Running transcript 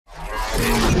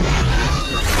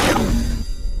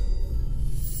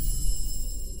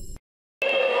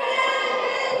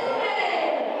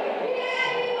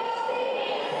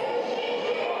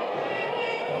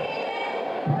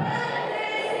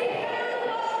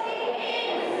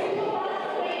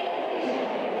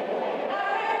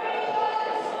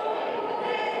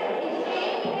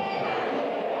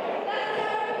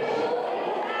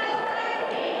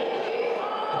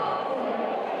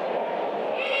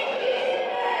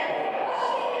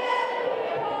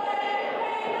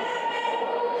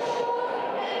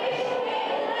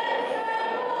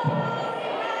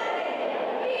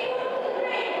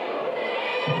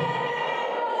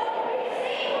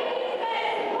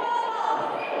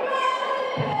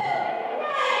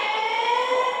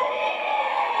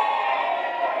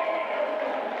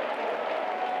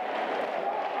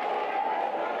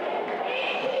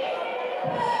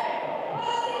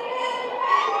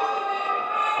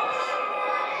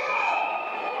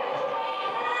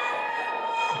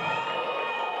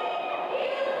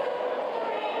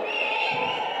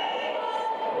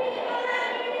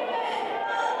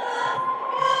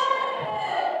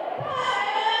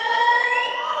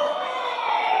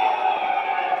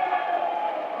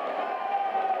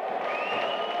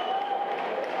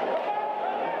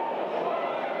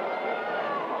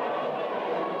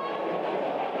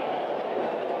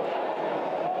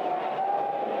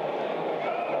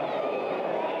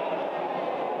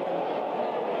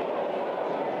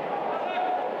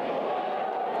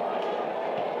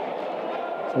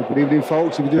So good evening,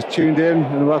 folks. If you just tuned in,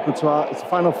 and welcome to it's the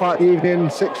final fight of the evening,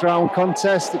 6-round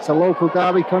contest. It's a local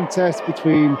derby contest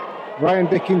between Ryan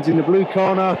Dickens in the blue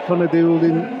corner, Connor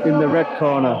Goulding in the red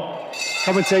corner.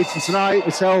 Commentating tonight,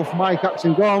 myself, Mike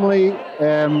Gormley,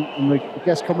 and the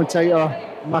guest commentator,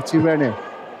 Matty Rennie.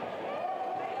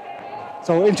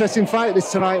 So interesting fight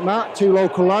this tonight, Matt. Two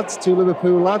local lads, two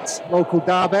Liverpool lads, local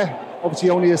derby. Obviously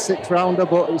only a 6-rounder,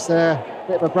 but it's a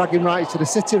bit of a bragging rights to the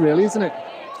city, really, isn't it?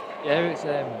 Yeah, it's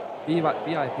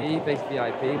VIP, based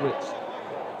VIP, which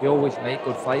we always make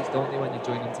good fights, don't they, when you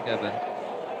join them together?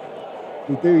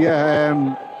 We do,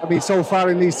 yeah. I mean, so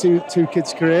far in these two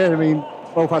kids' career, I mean,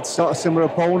 both had sort of similar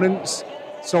opponents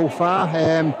so far.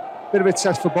 Bit of a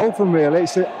test for both of them, really.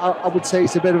 I would say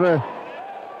it's a bit of a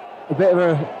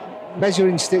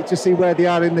measuring stick to see where they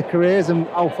are in their careers and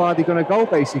how far they're going to go,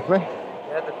 basically.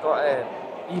 Yeah, they've got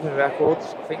even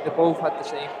records. I think they both had the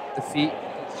same defeat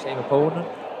against the same opponent.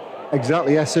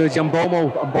 Exactly, yeah. Sergio and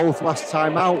Bomo are both last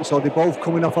time out, so they're both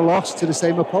coming off a loss to the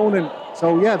same opponent.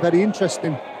 So yeah, very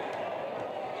interesting.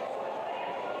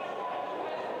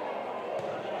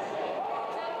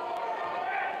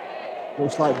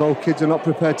 Looks like both kids are not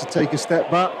prepared to take a step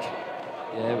back.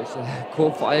 Yeah, it's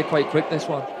caught fire quite quick, this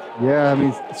one. Yeah, I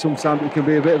mean, sometimes it can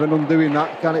be a bit of an undoing,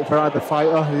 that, can it, for either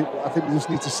fighter? I think they just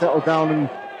need to settle down and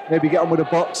maybe get on with the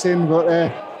boxing, but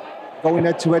going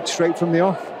head to head straight from the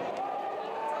off.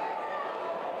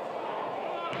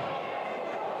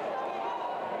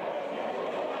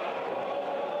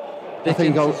 I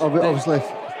think obviously,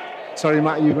 sorry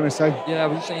Matt, you were going to say? Yeah, I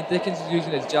was just saying Dickens is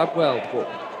using his jab well, but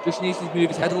just needs to move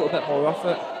his head a little bit more off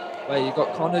it, where you've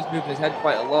got Connor's moving his head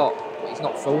quite a lot, but he's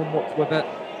not throwing much with it.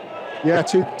 Yeah,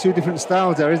 two different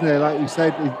styles there, isn't there? Like you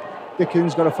said,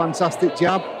 Dickens got a fantastic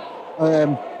jab,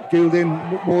 Goulding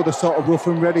more the sort of rough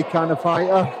and ready kind of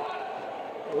fighter.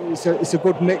 It's a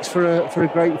good mix for a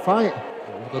great fight.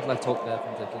 Yeah, good left hook there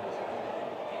from Dickens.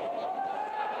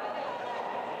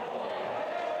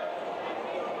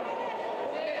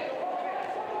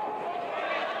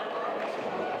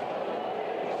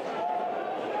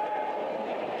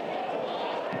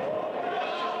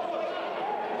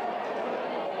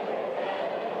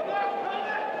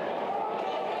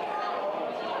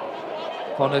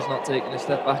 Connor's not taking a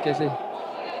step back, is he?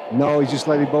 No, he's just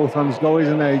letting both hands go,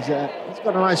 isn't he? He's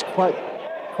got a nice, quite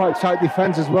tight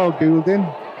defence as well, Goulding.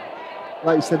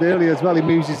 Like you said earlier as well, he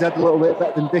moves his head a little bit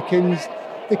better than Dickens.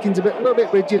 Dickens a little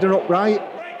bit rigid and upright.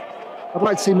 I'd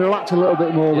like to see him relax a little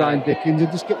bit more, yeah. Ryan Dickens,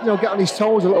 and just get on his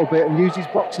toes a little bit and use his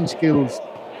boxing skills.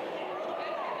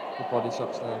 Good body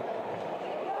shots there.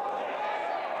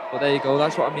 But there you go.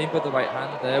 That's what I mean by the right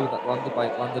hand there, with that landed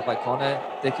by Connor.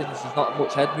 Dickens has not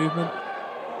much head movement.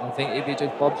 I think if he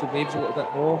just bobs and weaves a little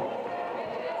bit more.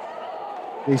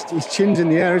 His chin's in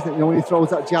the air, isn't it? You know, when he throws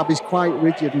that jab, he's quite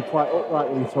rigid and quite upright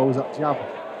when he throws that jab.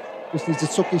 Just needs to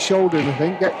tuck his shoulders, I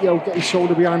think. Get his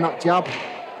shoulder behind that jab.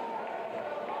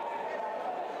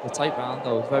 The tight round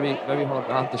though, it's very, very hard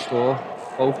round to score.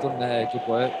 Both done good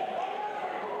work.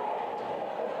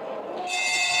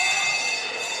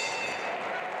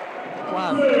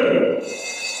 Plan.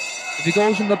 If he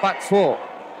goes on the back foot,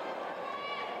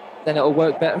 then it'll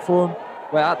work better for him.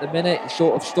 Where at the minute he's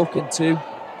sort of stuck in two.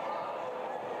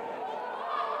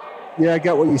 Yeah, I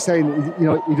get what you're saying. You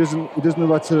know, he doesn't know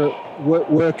how to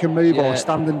work and move, or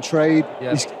stand and trade.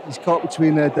 Yeah. He's caught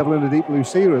between the devil and the deep blue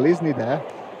sea, really, isn't he? There.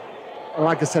 And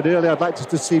like I said earlier, I'd like to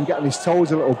just see him get on his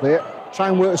toes a little bit, try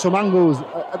and work some angles.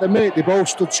 At the minute, they both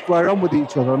stood square on with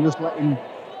each other and just letting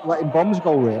bombs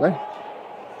go, really.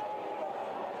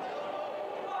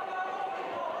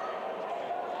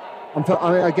 And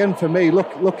again, for me,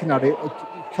 looking at it,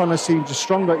 Connor seems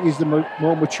stronger. He's the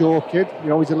more mature kid. You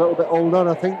know, he's a little bit older.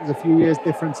 I think there's a few years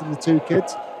difference in the two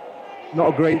kids.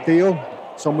 Not a great deal.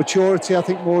 So maturity, I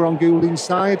think, more on Goulding's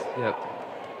side. Yep.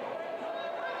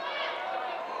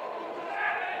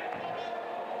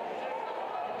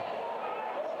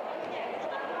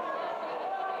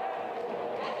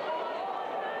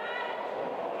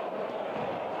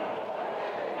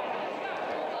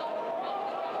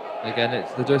 Again,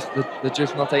 they're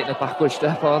just not taking a backward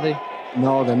step, are they?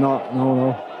 No, they're not.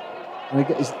 No. And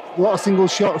it's a lot of single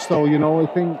shots, though. You know, I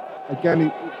think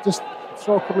again, just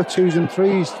throw a couple of 2s and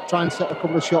 3s, try and set a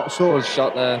couple of shots up. Good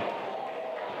shot there.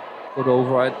 Good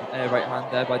override right hand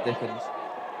there by Dickens.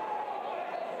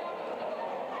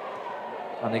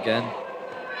 And again.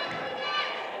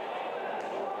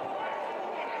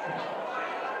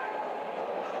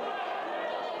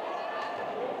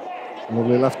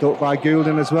 Lovely left hook by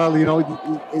Goulding as well. You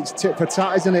know, it's tit for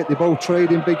tat, isn't it? They're both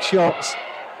trading big shots.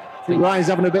 I think Ryan's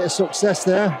having a bit of success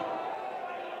there.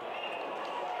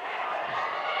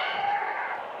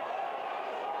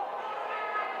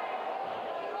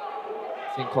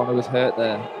 I think Connor was hurt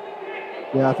there.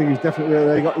 Yeah, I think he's definitely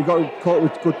there. He got caught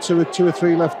with good two or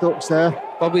three left hooks there.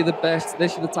 Probably the best.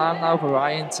 This is the time now for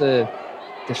Ryan to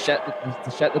set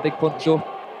the big punch up.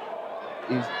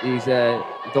 You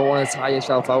don't want to tire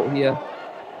yourself out here.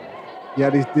 Yeah,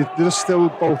 they're still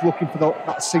both looking for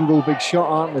that single big shot,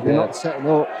 aren't they? They're not setting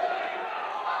up.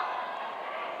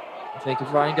 I think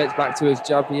if Ryan gets back to his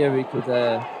jab here, he could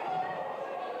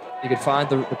find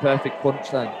the perfect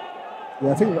punch then.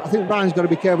 Yeah, I think Ryan's got to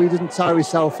be careful he doesn't tire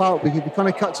himself out, because if he kind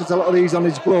of catches a lot of these on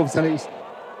his gloves, then I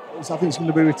think it's going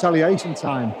to be retaliation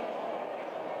time.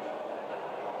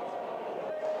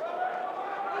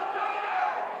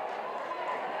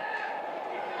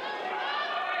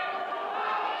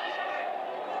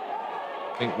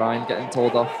 I think Ryan getting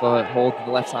told off for holding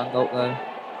the left hand out there.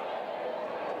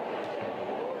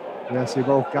 Yeah, see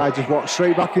both guys just walk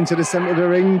straight back into the centre of the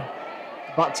ring,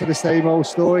 back to the same old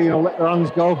story, let their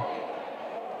hands go.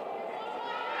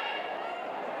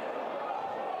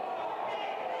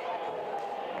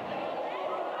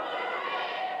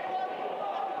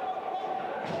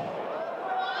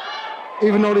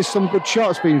 Even though there's some good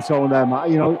shots being thrown there, Matt,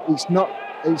 it's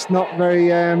not very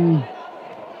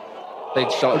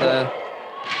big shot there.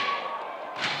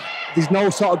 There's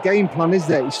no sort of game plan, is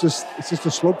there? It's just a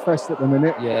slugfest at the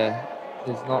minute. Yeah,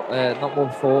 there's not one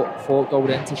thought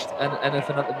going into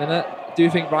anything at the minute. I do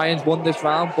think Ryan's won this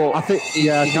round, but I think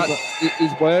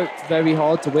he's worked very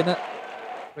hard to win it.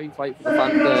 Great fight for the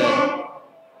fans there.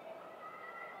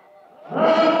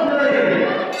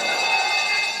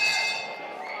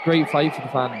 Great fight for the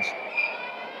fans.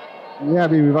 Yeah, I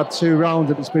mean, we've had 2 rounds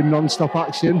and it's been non-stop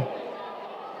action.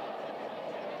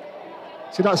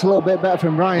 See, that's a little bit better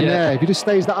from Ryan there. If he just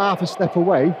stays that half a step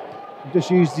away and just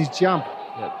used his jab.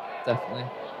 Yeah, definitely.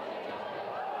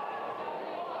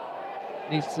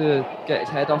 Needs to get his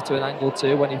head off to an angle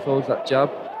too when he throws that jab.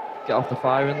 Get off the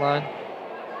firing line.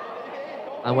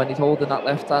 And when he's holding that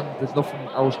left hand, there's nothing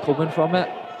else coming from it.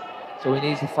 So he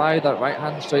needs to fire that right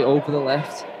hand straight over the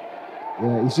left.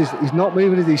 Yeah, he's not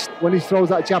moving. When he throws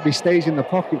that jab, he stays in the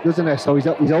pocket, doesn't he? So he's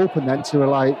open then to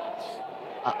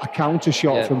a counter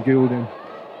shot from Goulding.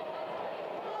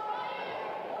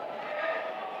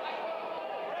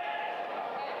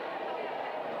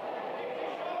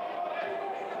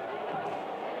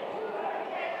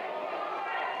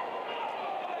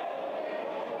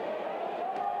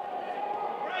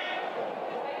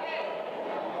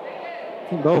 I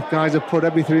think both guys have put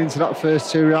everything into that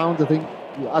first 2 rounds. I think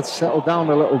it has settled down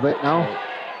a little bit now.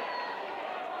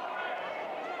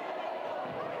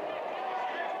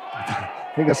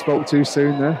 I think I spoke too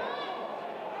soon there.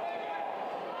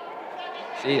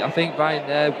 See, I think Ryan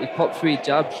there, he popped 3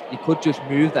 jabs. He could just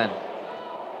move then.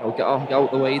 Get out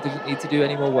of the way. He doesn't need to do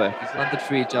any more work. He's landed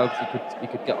 3 jabs. He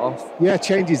could get off. Yeah,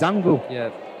 change his angle. Yeah.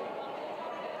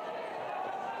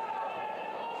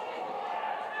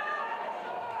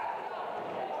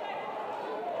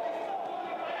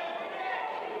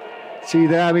 See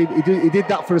there, I mean, he did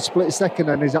that for a split second,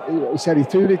 and he said he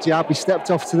threw the jab, he stepped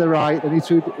off to the right, then he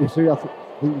threw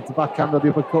the backhand or the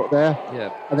uppercut there,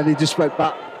 and then he just went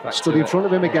back stood in front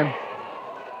of him again.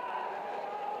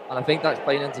 And I think that's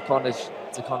playing into Connor's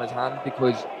hand,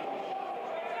 because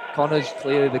Connor's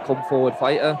clearly the come forward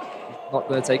fighter. He's not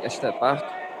going to take a step back,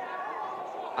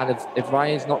 and if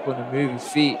Ryan's not going to move his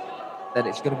feet, then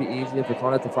it's going to be easier for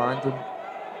Connor to find him.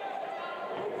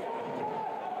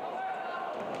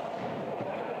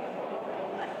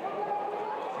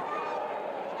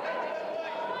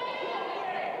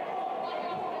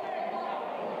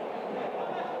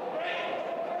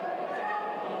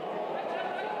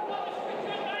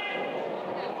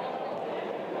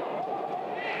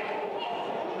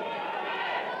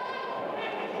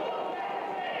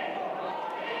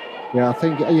 Yeah,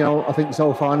 I think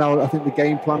so far now, I think the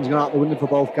game plan's gone out the window for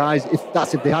both guys. If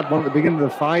they had one at the beginning of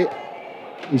the fight,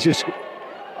 I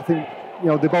think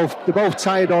they're both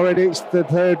tired already. It's the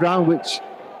 3rd round, which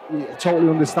is totally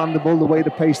understandable, the way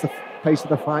the pace of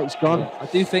the fight's gone. Yeah, I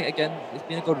do think again it's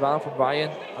been a good round from Ryan.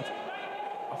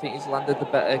 I think he's landed the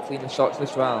better, cleaner shots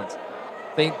this round.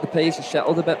 I think the pace has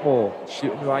settled a bit more.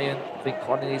 Shooting Ryan, I think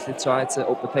Connor needs to try to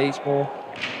up the pace more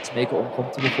to make it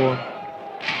uncomfortable for him.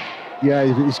 Yeah,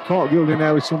 he's caught Goulding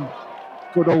there with some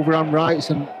good overhand rights,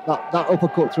 and that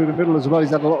uppercut through the middle as well. He's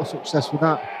had a lot of success with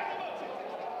that.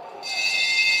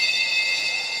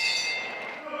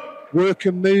 Work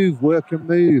and move.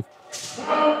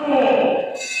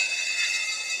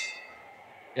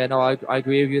 Yeah, no, I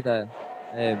agree with you there.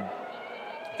 I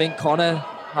think Connor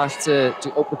has to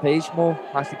up the pace more,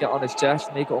 has to get on his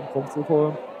chest, make it uncomfortable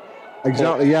for him.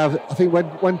 Exactly, yeah. I think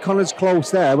when Connor's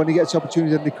close there, when he gets the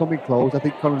opportunity and they come in close, I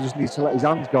think Connor just needs to let his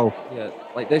hands go. Yeah,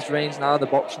 like this range now, the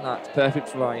boxing that's perfect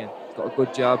for Ryan. He's got a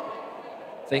good jab.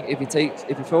 I think if he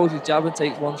throws his jab and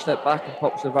takes one step back and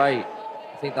pops the right,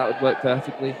 I think that would work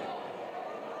perfectly.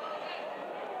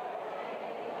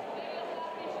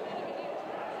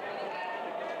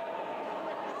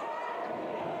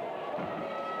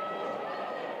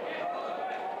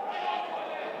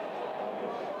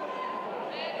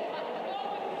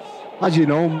 As you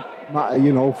know, Matt,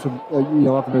 you know, from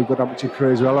having a good amateur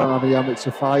career as well and having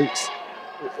amateur fights,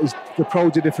 the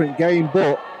pro's a different game.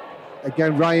 But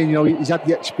again, Ryan, you know, he's had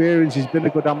the experience. He's been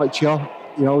a good amateur.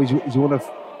 You know, he's won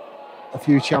a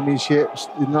few championships,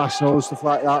 the nationals, stuff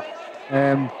like that.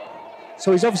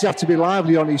 So he's obviously have to be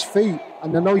lively on his feet.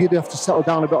 And I know you'd have to settle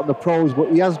down a bit on the pros,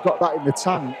 but he has got that in the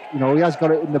tank. You know, he has got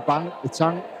it in the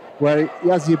tank, where he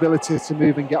has the ability to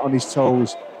move and get on his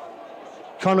toes.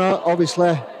 Connor,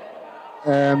 obviously.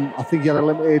 I think he had a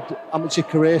limited amateur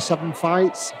career, 7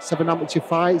 amateur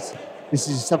fights. This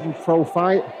is his 7th pro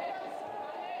fight.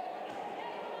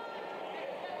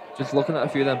 Just looking at a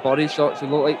few of them body shots, they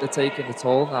look like they're taking the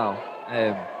toll now.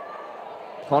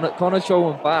 Connor's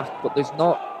showing back, but doesn't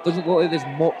look like there's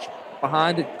much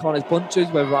behind it. Connor's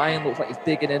punches, where Ryan looks like he's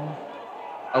digging in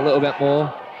a little bit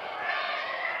more.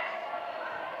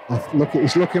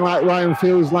 It's looking like Ryan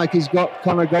feels like he's got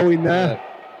Connor going there. Yeah.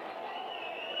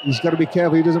 He's got to be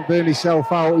careful he doesn't burn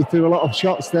himself out. He threw a lot of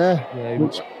shots there. Yeah,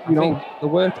 which, I think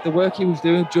the work he was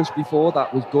doing just before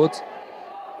that was good.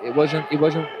 He was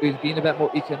being a bit more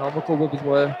economical with his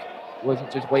work. He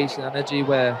wasn't just wasting energy,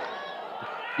 where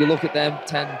you look at them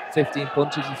 10, 15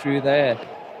 punches he threw there,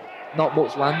 not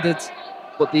much landed.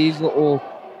 But these little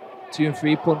 2 and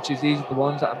 3 punches, these are the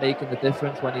ones that are making the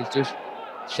difference when he's just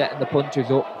setting the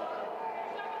punches up.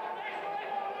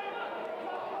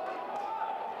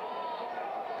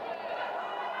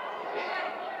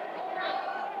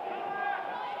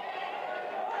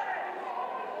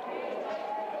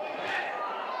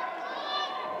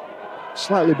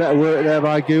 Slightly better work there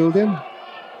by Goulding.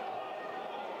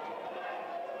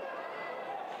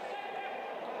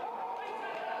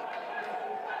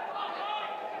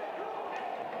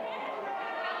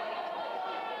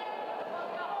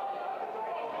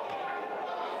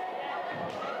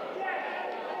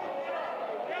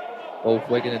 Both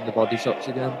wigging in the body shots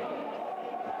again.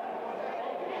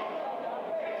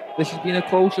 This has been a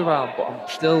closer round, but I'm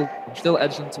still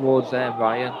edging towards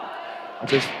Ryan. I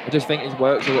just think his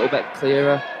work's a little bit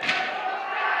clearer.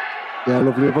 Yeah,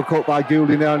 lovely uppercut by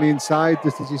Goulding there on the inside,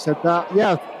 just as you said that.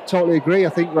 Yeah, totally agree. I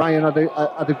think Ryan had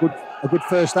a good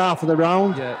first half of the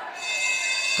round. Yeah,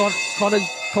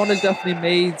 Connor's definitely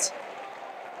made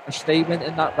a statement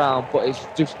in that round, but it's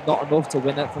just not enough to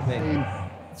win it for me.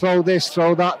 Throw this,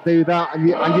 throw that, do that, and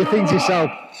you think to yourself,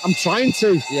 I'm trying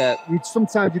to. Yeah.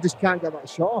 Sometimes you just can't get that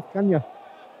shot off, can you?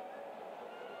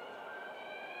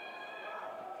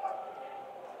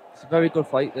 It's a very good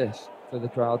fight, this, for the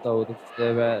crowd, though.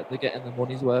 They're getting the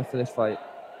money's worth for this fight.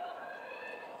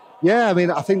 Yeah, I mean,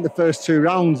 I think the first 2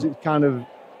 rounds, it kind of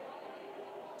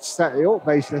set it up,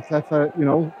 basically,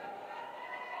 for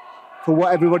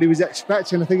what everybody was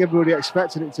expecting. I think everybody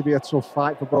expected it to be a tough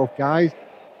fight for both guys.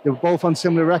 They were both on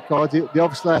similar records. They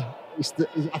obviously,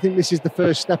 I think this is the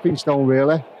first stepping stone,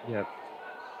 really. Yeah.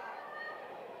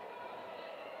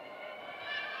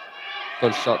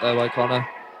 Good shot there by Connor.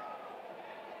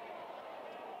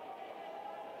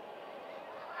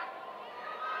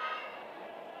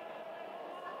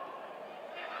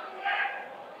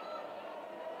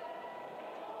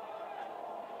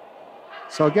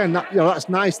 So again, that's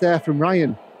nice there from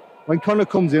Ryan. When Connor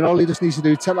comes in, all he just needs to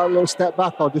do is take that little step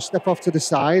back or just step off to the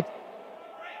side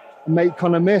and make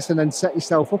Connor miss and then set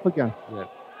yourself up again.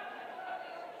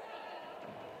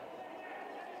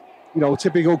 Yeah.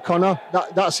 Typical Connor,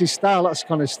 that's his style, that's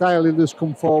Connor's style. He'll just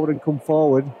come forward, and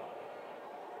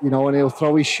he'll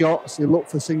throw his shots, he'll look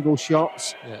for single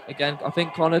shots. Yeah. Again, I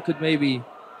think Connor could maybe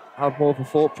have more of a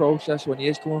thought process when he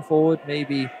is coming forward,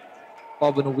 maybe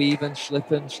bobbing and weaving,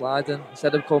 slipping, sliding,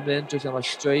 instead of coming in just in a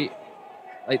straight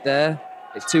like there.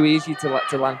 It's too easy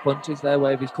to land punches there,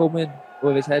 where if he's coming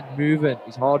with his head moving,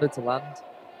 it's harder to land.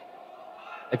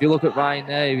 If you look at Ryan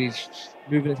there, he's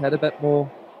moving his head a bit more,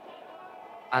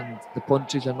 and the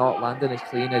punches are not landing as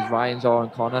clean as Ryan's are on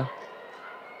Connor.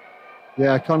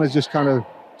 Yeah, Connor's just kind of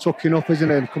tucking up, isn't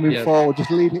he, and coming forward, just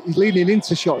he's leaning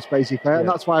into shots, basically, and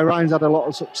that's why Ryan's had a lot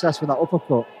of success with that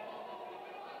uppercut.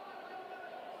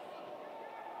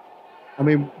 I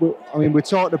mean, we're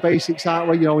taught the basics, aren't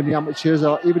we? In the amateurs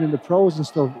or even in the pros and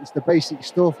stuff. It's the basic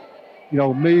stuff.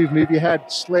 Move your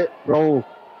head, slip, roll.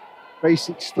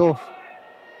 Basic stuff.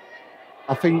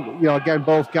 I think, you know, again,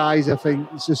 both guys, I think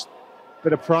it's just a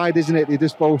bit of pride, isn't it? They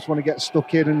just both want to get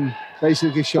stuck in and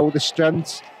basically show the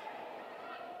strengths.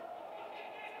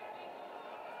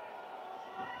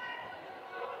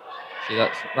 See,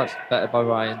 that's better by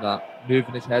Ryan, that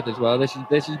moving his head as well. This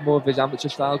is more of his amateur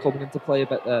style coming into play a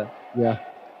bit there. Yeah.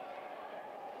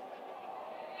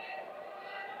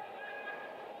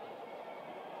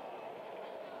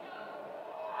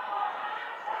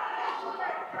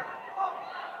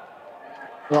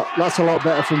 Well, that's a lot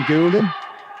better from Goulding.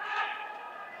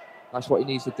 That's what he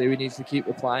needs to do. He needs to keep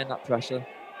applying that pressure.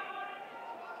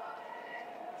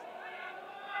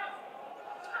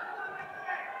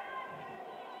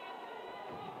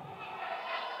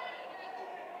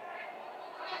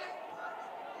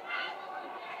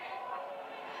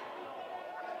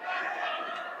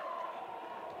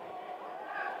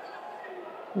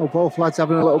 Well, both lads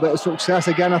having a little bit of success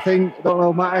again. I think, I don't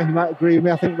know, Matty, you might agree with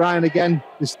me. I think Ryan again,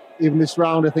 even this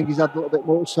round, I think he's had a little bit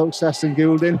more success than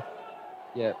Goulding.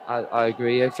 Yeah, I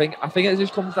agree. I think it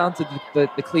just comes down to the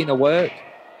cleaner work.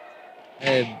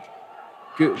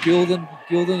 Goulding,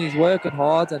 he's working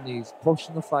hard and he's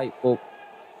pushing the fight, but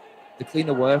the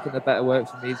cleaner work and the better work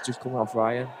for me is just coming off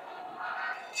Ryan.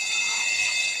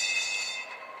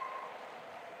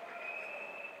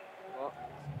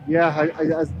 Yeah,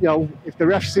 you know, if the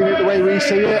ref's seen it the way we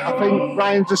see it, I think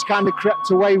Ryan just kind of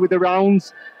crept away with the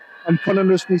rounds, and Connor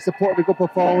just needs to put a good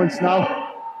performance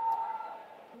now.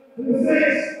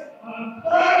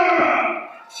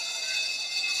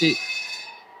 See,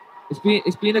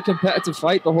 it's been a competitive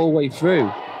fight the whole way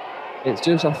through. It's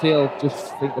just I think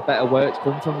the better work's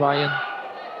come from Ryan,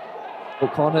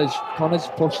 but Connor's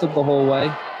pushed him the whole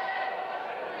way.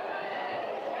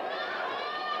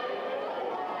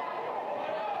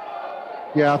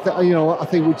 Yeah, I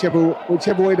think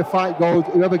whichever way the fight goes,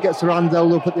 whoever gets their hand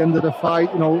held up at the end of the fight,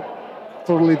 you know,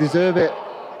 thoroughly deserve it.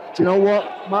 Do you know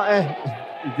what, Matty?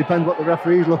 It depends what the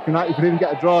referee's looking at. You could even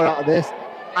get a draw out of this.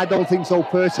 I don't think so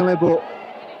personally, but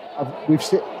we've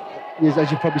seen,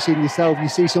 as you've probably seen yourself, you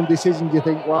see some decisions, you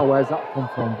think, wow, where's that come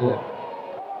from?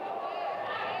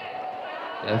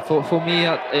 Yeah, for me,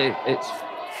 it's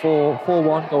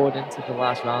 4-1 going into the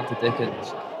last round to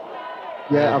Dickens.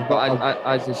 Yeah,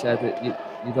 as you said, you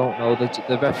don't know.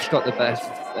 The ref's got the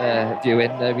best view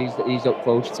in there. He's up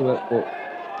close to it, but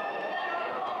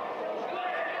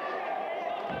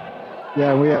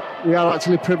yeah, we are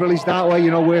actually privileged that way.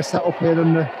 You know, we're set up here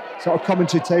on the sort of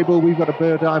commentary table. We've got a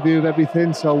bird's eye view of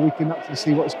everything, so we can actually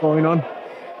see what's going on.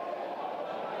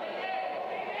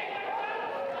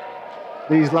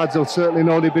 These lads will certainly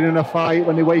know they've been in a fight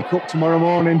when they wake up tomorrow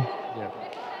morning.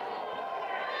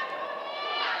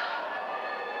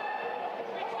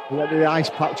 We got the ice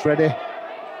packs ready. Do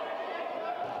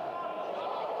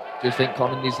you think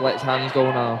Connor needs to let his hands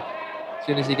go now? As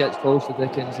soon as he gets close to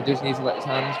Dickens, he just needs to let his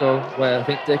hands go. Where I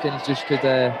think Dickens just could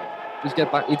just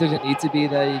get back. He doesn't need to be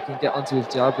there. He can get onto his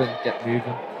jab and get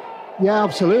moving. Yeah,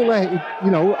 absolutely.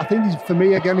 You know, I think for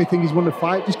me again, I think he's won the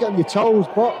fight. Just get on your toes,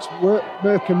 box,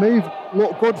 work and move,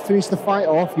 look good, finish the fight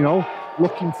off. You know,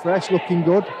 looking fresh, looking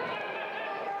good.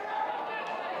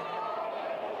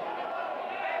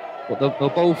 But they'll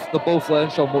both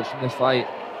learn so much from this fight.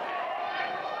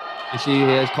 You see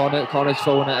here, Connor's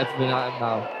throwing everything at him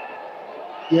now.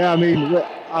 Yeah, I mean,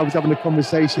 I was having a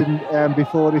conversation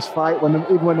before this fight,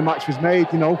 even when the match was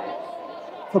made, you know,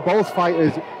 for both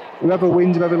fighters, whoever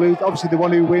wins, whoever loses, obviously the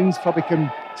one who wins probably can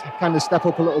kind of step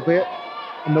up a little bit,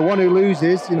 and the one who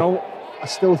loses, you know, I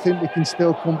still think they can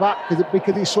still come back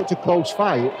because it's such a close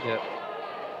fight. Yeah.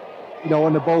 You know,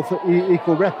 and they're both at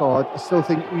equal record, I still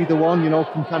think either one, you know,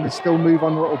 can kind of still move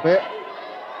on a little bit.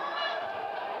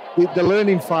 The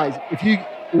learning fight,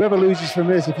 whoever loses from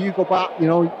this, if you go back, you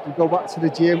know, you go back to the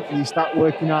gym and you start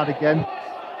working hard again,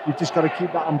 you've just got to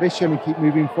keep that ambition and keep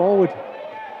moving forward.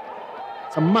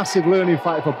 It's a massive learning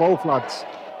fight for both lads.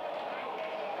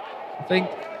 I think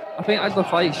as the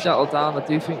fight settled down, I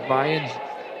do think Ryan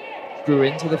grew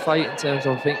into the fight in terms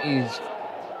of, I think he's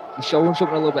showing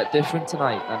something a little bit different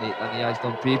tonight than he has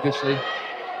done previously.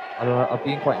 I've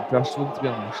been quite impressed with him, to be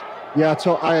honest. Yeah,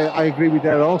 so I agree with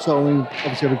that also. I mean,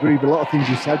 obviously I agree with a lot of things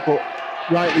you said, but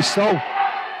rightly so.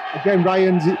 Again,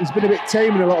 he's been a bit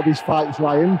tame in a lot of his fights,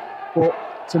 Ryan, but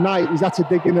tonight he's had to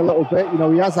dig in a little bit. You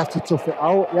know, he has had to tough it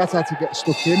out. He has had to get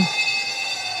stuck in.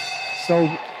 So,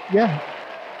 yeah,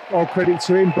 all credit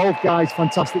to him. Both guys,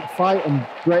 fantastic fight and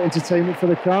great entertainment for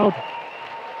the crowd.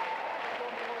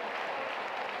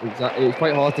 Exactly. It was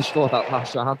quite hard to score that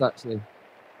last round, actually.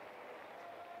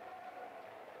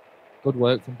 Good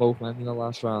work from both men in the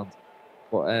last round.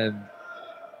 But,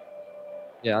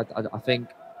 yeah, I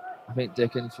think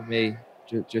Dickens, for me,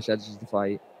 just edges the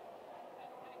fight.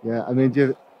 Yeah, I mean,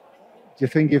 do you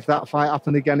think if that fight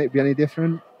happened again, it'd be any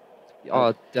different?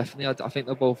 Oh, definitely. I think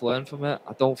they'll both learn from it.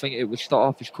 I don't think it would start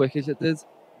off as quick as it did.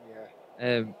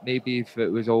 Yeah. Maybe if it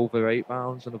was over 8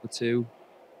 rounds, another 2,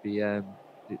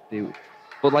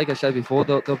 but like I said before,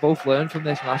 they'll both learn from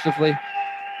this massively.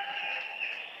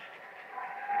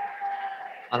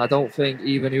 And I don't think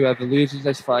even whoever loses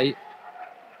this fight,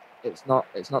 it's not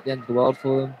the end of the world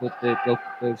for them. But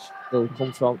they'll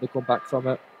come back from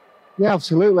it. Yeah,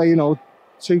 absolutely. You know,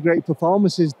 2 great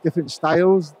performances, different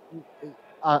styles.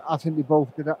 I think they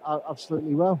both did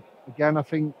absolutely well. Again, I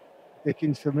think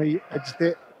Dickens for me edged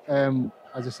it.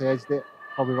 As I say, edged it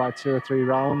probably by 2 or 3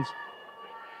 rounds.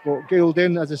 But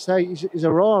Goulding, as I say, he's a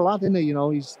raw lad, isn't he? You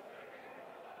know, he's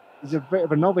a bit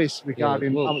of a novice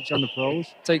regarding amateur and the pros.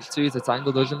 It takes 2 to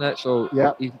tangle, doesn't it? So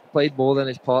yeah, he played more than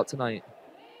his part tonight.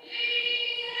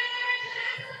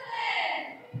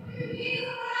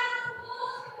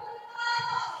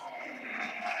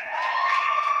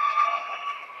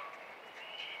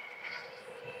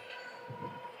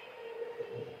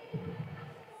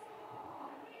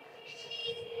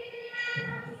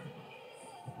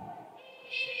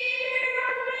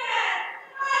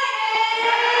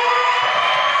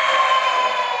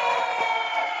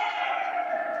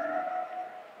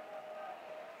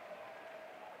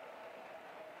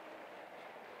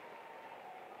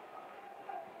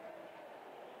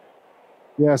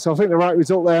 Yeah, so I think the right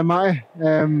result there, Matty.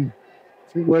 I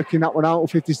think working that one out,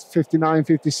 59,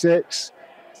 56.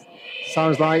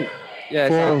 Sounds like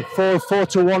 4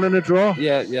 to 1 in a draw.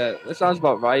 Yeah, that sounds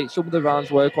about right. Some of the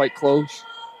rounds were quite close.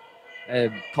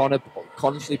 Connor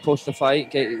constantly pushed the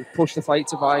fight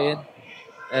to buy in.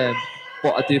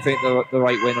 But I do think the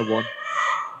right winner won.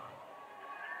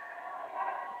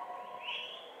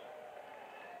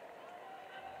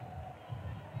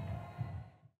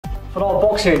 For all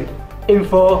boxing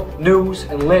info, news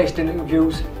and latest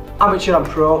interviews, amateur and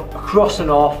pro, across the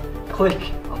north,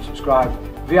 click and subscribe.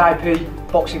 VIP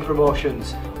Boxing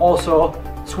Promotions. Also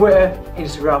Twitter,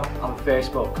 Instagram and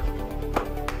Facebook.